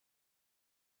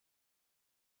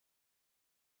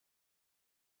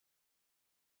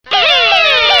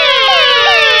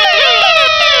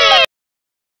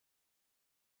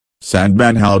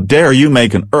Sandman, how dare you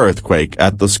make an earthquake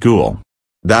at the school?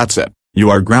 That's it, you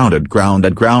are grounded for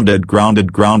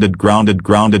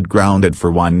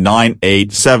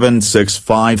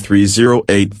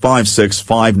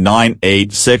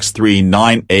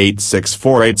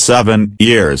 1987653085659863986398648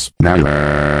 years.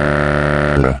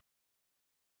 Now.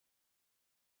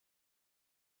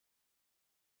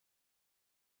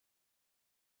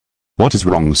 What is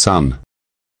wrong, son?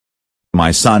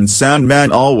 My son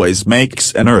Sandman always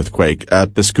makes an earthquake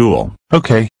at the school.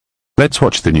 Okay. Let's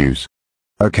watch the news.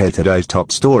 Okay, today's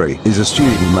top story is a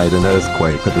student made an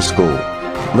earthquake at the school.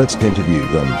 Let's interview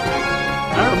them.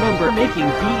 I remember making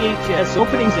VHS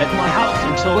openings at my house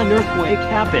until an earthquake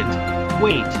happened.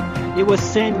 Wait, it was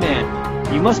Sandman.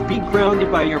 You must be grounded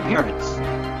by your parents.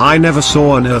 I never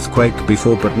saw an earthquake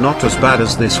before, but not as bad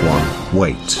as this one.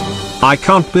 Wait. I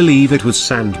can't believe it was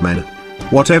Sandman.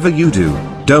 Whatever you do,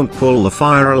 don't pull the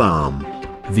fire alarm.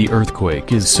 The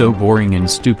earthquake is so boring and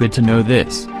stupid to know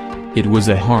this. It was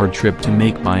a hard trip to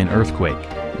make by an earthquake.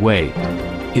 Wait.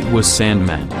 It was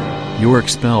Sandman. You're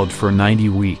expelled for 90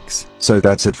 weeks. So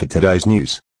that's it for today's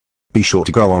news. Be sure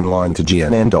to go online to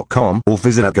gnn.com or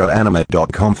visit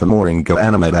goanimate.com for more in Go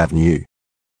Animate Avenue.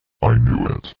 I knew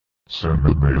it.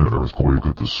 Sandman made an earthquake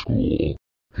at the school.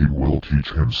 He will teach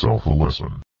himself a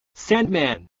lesson.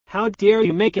 Sandman, how dare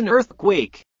you make an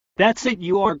earthquake? That's it,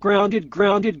 you are grounded.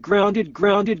 Go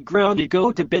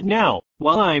to bed now,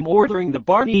 while I'm ordering the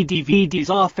Barney DVDs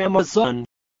off Amazon.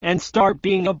 And start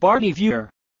being a Barney viewer.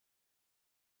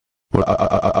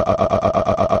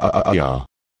 Yeah.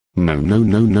 No.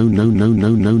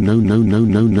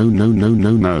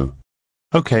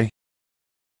 Okay.